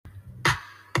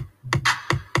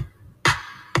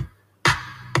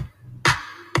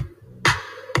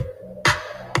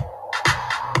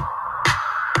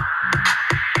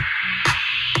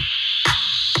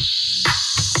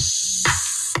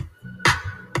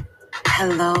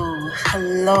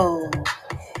Hello.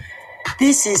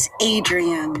 This is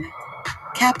Adrian,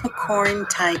 Capricorn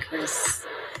Tigress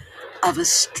of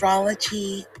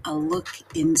Astrology, A Look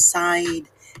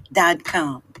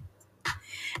Inside.com.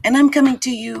 And I'm coming to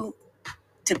you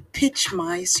to pitch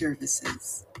my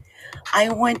services. I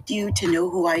want you to know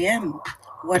who I am,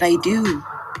 what I do,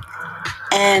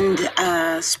 and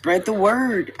spread the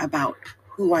word about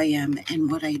who I am and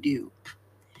what I do.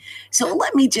 So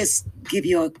let me just give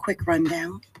you a quick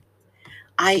rundown.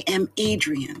 I am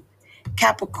Adrian,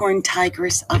 Capricorn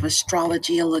Tigress of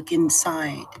Astrology, A Look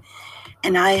Inside.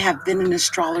 And I have been an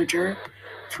astrologer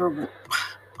for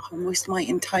almost my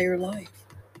entire life.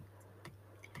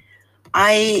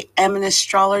 I am an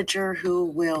astrologer who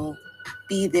will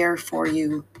be there for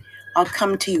you. I'll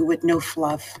come to you with no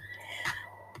fluff.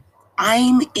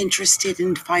 I'm interested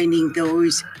in finding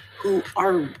those who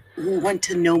want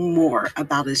to know more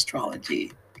about astrology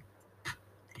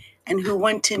and who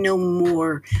want to know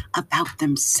more about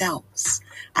themselves,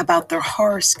 about their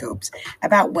horoscopes,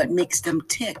 about what makes them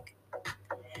tick.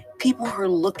 People who are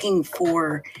looking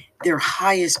for their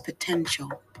highest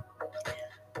potential.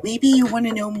 Maybe you want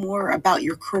to know more about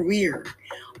your career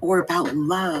or about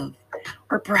love,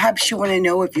 or perhaps you want to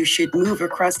know if you should move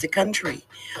across the country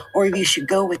or if you should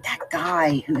go with that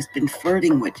guy who's been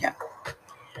flirting with you.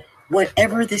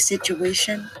 Whatever the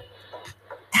situation,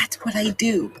 that's what I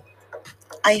do.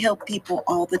 I help people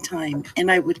all the time,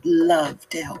 and I would love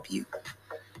to help you.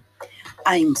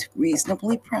 I'm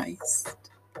reasonably priced,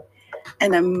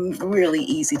 and I'm really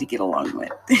easy to get along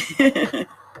with.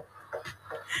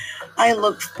 I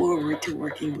look forward to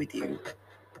working with you.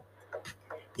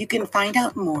 You can find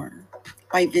out more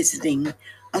by visiting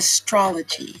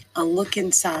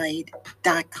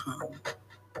astrologyalookinside.com.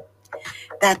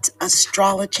 That's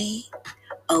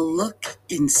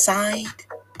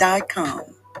astrologyalookinside.com,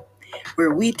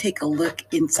 where we take a look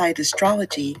inside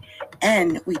astrology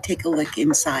and we take a look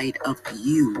inside of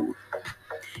you.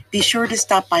 Be sure to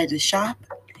stop by the shop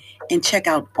and check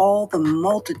out all the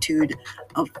multitude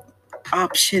of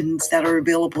options that are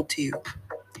available to you.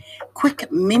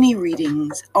 Quick mini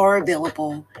readings are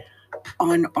available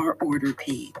on our order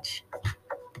page.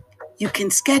 You can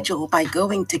schedule by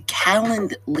going to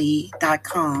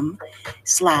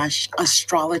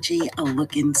calendly.com/astrology a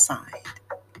look inside.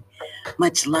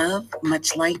 Much love,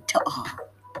 much light to all.